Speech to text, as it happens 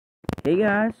Hey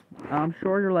guys, I'm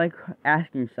sure you're like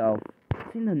asking yourself,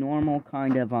 this ain't the normal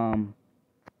kind of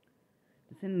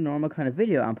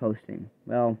video I'm posting.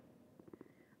 Well,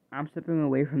 I'm stepping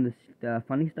away from the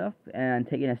funny stuff and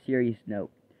taking a serious note.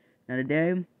 Now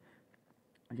today,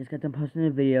 I just got done posting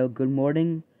a video. Good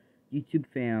morning, YouTube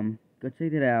fam. Go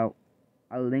check it out.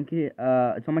 I'll link it.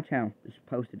 It's on my channel. Just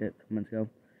posted it a couple minutes ago.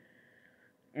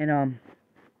 And the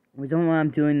reason why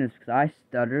I'm doing this because I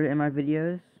stutter in my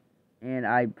videos, and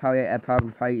I probably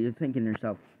you're thinking to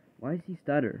yourself, why does he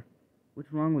stutter?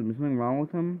 What's wrong with him? Is something wrong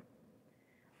with him?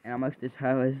 And this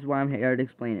is why I'm here to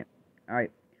explain it. Alright.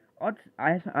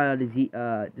 I have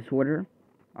a disorder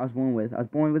I was born with. I was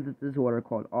born with a disorder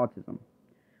called autism.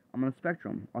 I'm on the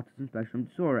spectrum. Autism spectrum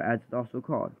disorder, as it's also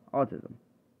called. Autism.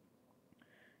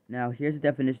 Now, here's the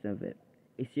definition of it.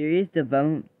 A serious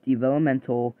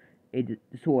developmental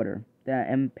disorder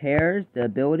that impairs the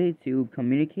ability to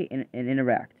communicate and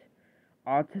interact.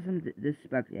 Autism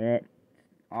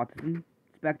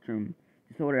spectrum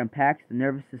disorder impacts the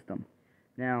nervous system.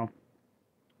 Now,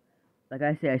 like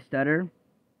I say, I stutter.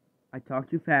 I talk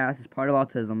too fast. It's part of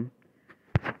autism.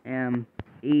 And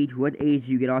what age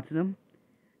do you get autism?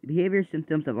 The behavior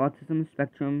symptoms of autism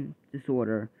spectrum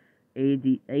disorder,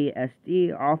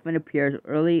 ASD, often appears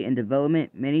early in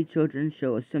development. Many children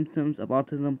show symptoms of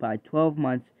autism by 12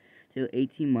 months to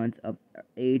 18 months of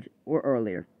age or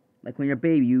earlier. Like when you're a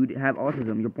baby, you have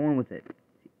autism. You're born with it.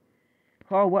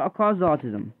 What causes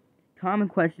autism? Common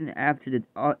question after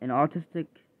an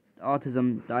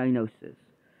autism diagnosis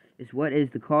is, what is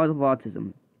the cause of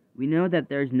autism? We know that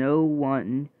there's no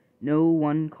one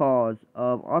cause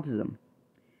of autism.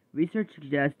 Research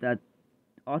suggests that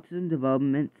autism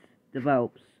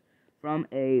develops from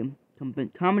a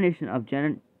combination of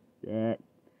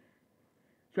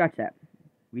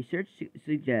Research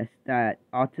suggests that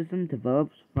autism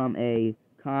develops from a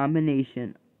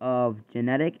combination of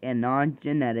genetic and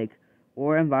non-genetic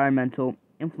or environmental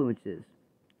influences.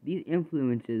 These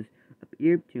influences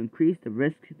appear to increase the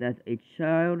risk that a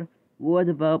child will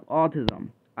develop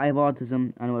autism. I have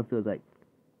autism. I know what it feels like.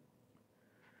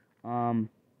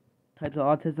 Types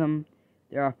of autism.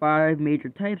 There are 5 major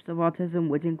types of autism,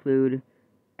 which include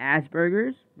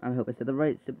Asperger's. I hope I said the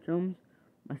right symptoms.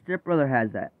 My stepbrother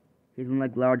has that. He doesn't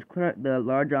like large crowds.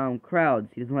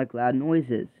 He doesn't like loud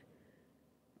noises.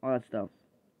 All that stuff.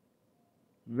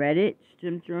 Rett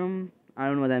syndrome. I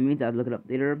don't know what that means. I'll look it up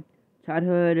later.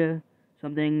 Childhood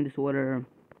something disorder.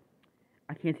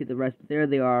 I can't see the rest, but there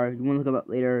they are. You want to look them up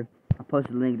later. I'll post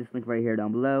the link. This link right here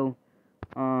down below.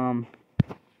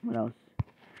 What else?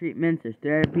 Treatments. There's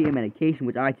therapy and medication,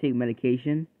 which I take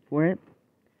medication for it.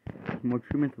 There's more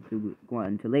treatments, which we'll go on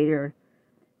into later.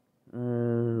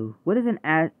 What is an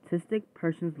autistic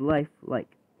person's life like?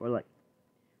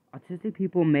 Autistic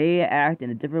people may act in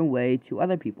a different way to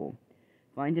other people.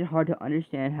 Find it hard to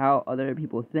understand how other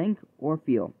people think or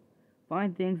feel.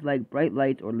 Find things like bright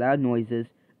lights or loud noises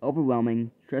overwhelming,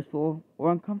 stressful,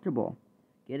 or uncomfortable.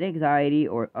 Get anxiety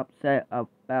or upset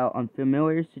about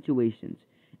unfamiliar situations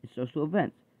and social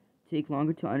events. Take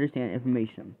longer to understand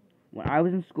information. When I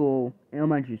was in school,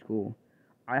 elementary school,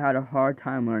 I had a hard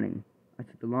time learning. I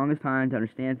took the longest time to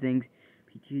understand things.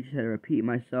 Teachers had to repeat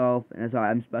myself, and that's why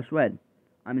I'm special ed.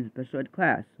 I'm in special ed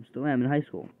class. I still am in high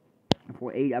school.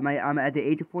 I'm at the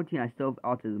age of 14. I still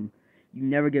have autism. You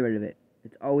never get rid of it.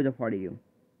 It's always a part of you.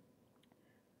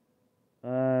 I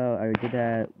already did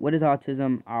that. What is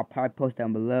autism? I'll probably post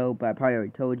down below, but I probably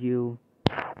already told you.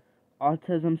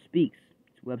 Autism Speaks.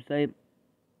 Its website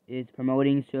is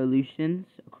promoting solutions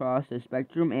across the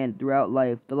spectrum and throughout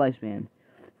the lifespan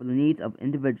for the needs of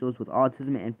individuals with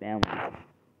autism and families.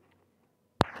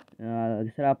 Like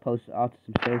I said, I'll post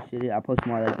autism associated. I'll post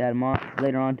more like that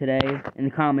later on today in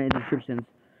the comment descriptions.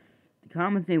 The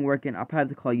comments ain't working. I'll probably have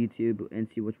to call YouTube and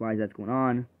see why that's going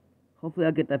on. Hopefully,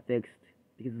 I'll get that fixed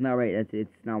because it's not right. It's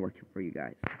not working for you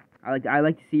guys. I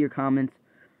like to see your comments.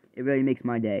 It really makes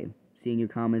my day seeing your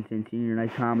comments and seeing your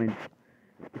nice comments.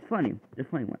 It's funny. They're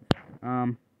funny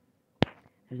ones.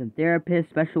 There's some therapists,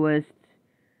 specialists,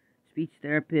 speech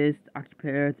therapist,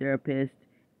 occupational therapist,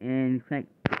 and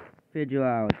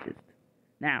physiologist.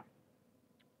 Now,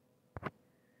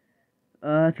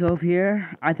 let's go up here.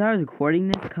 I thought I was recording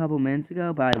this a couple minutes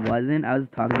ago, but I wasn't. I was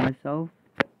talking to myself.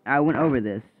 I went over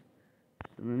this.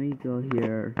 So let me go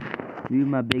here. Move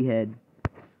my big head.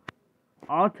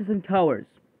 Autism colors.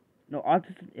 I'll go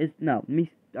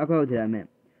to that in a minute.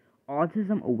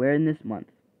 Autism Awareness Month.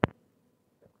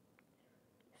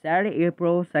 Saturday,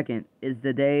 April 2nd is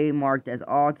the day marked as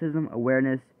Autism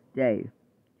Awareness Day.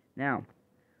 Now,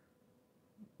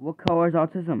 what color is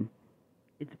autism?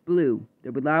 It's blue.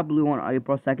 There'll be a lot of blue on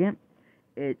April 2nd.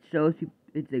 It shows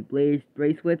It's like blades,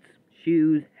 bracelets,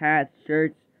 shoes, hats,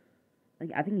 shirts.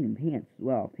 Like I think even pants as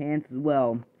well. Pants as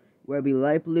well. Where it be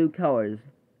light blue colors,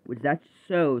 which that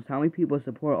shows how many people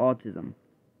support autism.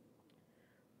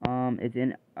 It's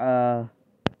in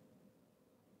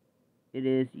it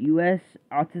is U.S.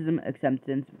 Autism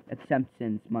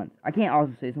Acceptance Month. I can't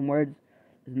also say some words.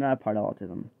 It's not a part of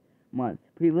Autism Month.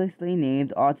 Previously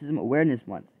named Autism Awareness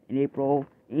Month. In April,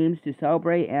 aims to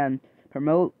celebrate and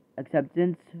promote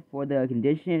acceptance for the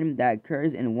condition that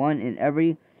occurs in 1 in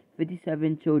every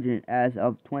 57 children as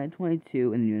of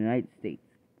 2022 in the United States.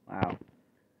 Wow.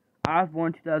 I was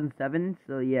born in 2007,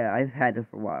 so yeah, I've had it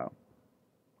for a while.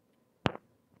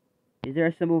 Is there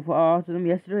a symbol for autism?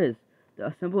 Yes, there is.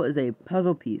 The symbol is a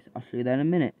puzzle piece. I'll show you that in a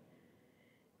minute.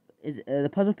 The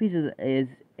puzzle piece is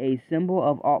a symbol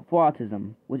of for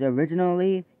autism, was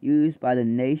originally used by the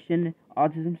Nation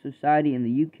Autism Society in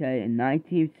the UK in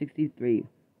 1963.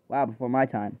 Wow, before my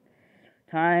time.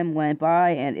 Time went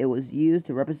by and it was used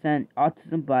to represent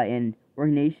autism by an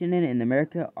organization in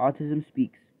America, Autism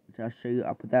Speaks, which I'll show you.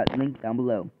 I'll put that link down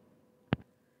below.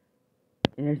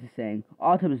 And here's the saying: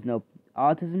 autism,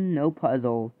 no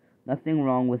puzzle, nothing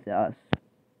wrong with us.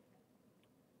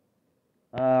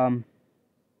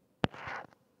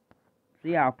 So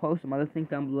yeah, I'll post some other things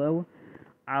down below.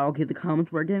 I'll get the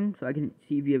comments working so I can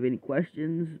see if you have any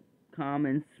questions,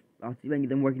 comments. I'll see if I can get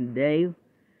them working today.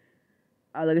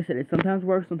 Like I said, it sometimes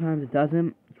works, sometimes it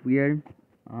doesn't. It's weird.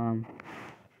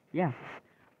 Yeah.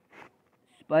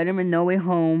 Spider-Man No Way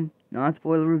Home,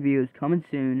 non-spoiler reviews coming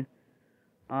soon.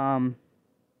 Actually,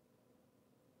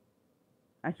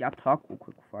 I'll talk real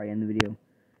quick before I end the video. So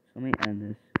let me end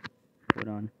this. Hold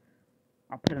on.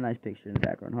 I'll put a nice picture in the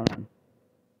background. Hold on.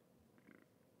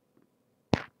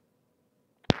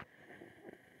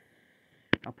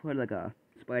 I'll put like a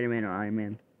Spider-Man or Iron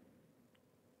Man.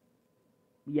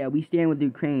 Yeah, we stand with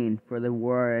Ukraine for the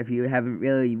war. If you haven't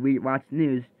really watched the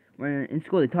news, we're in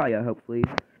school to tell you, hopefully.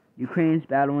 Ukraine's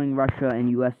battling Russia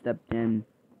and U.S. stepped in.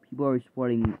 People are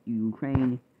supporting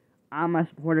Ukraine. I'm a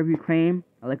supporter of Ukraine.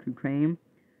 I like Ukraine.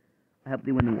 I hope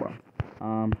they win the war.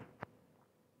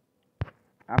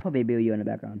 I'll put Baby Yo in the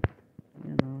background.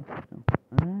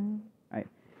 Alright.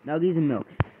 Nuggies and milk.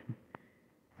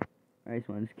 Alright, this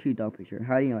one's a cute dog picture.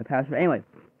 How do you know my password? Anyway.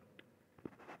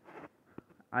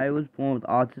 I was born with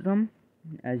autism,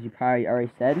 as you probably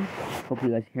already said.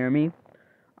 Hopefully you guys hear me.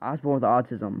 I was born with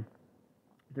autism.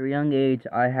 At a young age,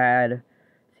 I had to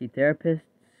see therapists.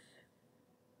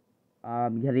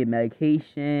 You had to get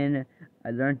medication.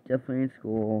 I learned differently in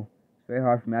school. It's very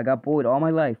hard for me. I got bullied all my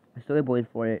life. I still get bullied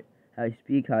for it. How I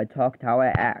speak, how I talk, how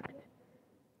I act.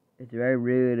 It's very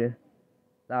rude.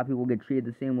 A lot of people get treated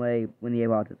the same way when they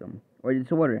have autism. Or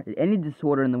disorder. Any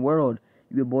disorder in the world,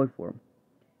 you get bullied for.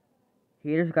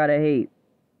 Haters gotta hate,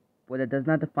 but that does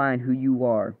not define who you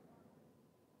are.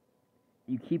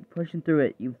 You keep pushing through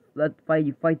it. You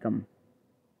fight them.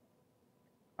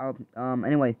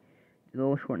 Anyway, a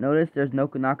little short notice. There's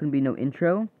not gonna be no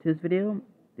intro to this video.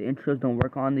 The intros don't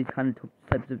work on these kind of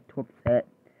types of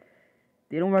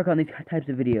they don't work on these types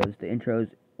of videos. The intros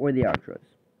or the outros.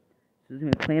 So this is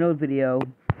gonna be a plain old video.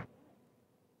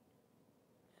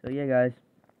 So yeah, guys.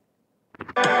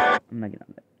 I'm not getting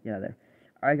on there. Get out of there.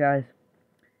 Alright, guys.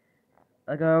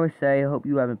 Like I always say, I hope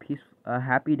you have a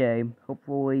happy day.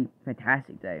 Hopefully,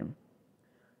 fantastic day.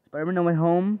 Spider-Man No Way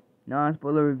Home,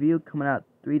 non-spoiler review coming out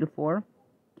 3 to 4.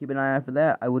 Keep an eye out for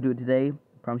that. I will do it today.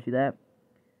 I promise you that.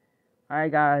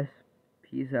 Alright, guys.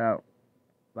 Peace out.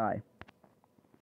 Bye.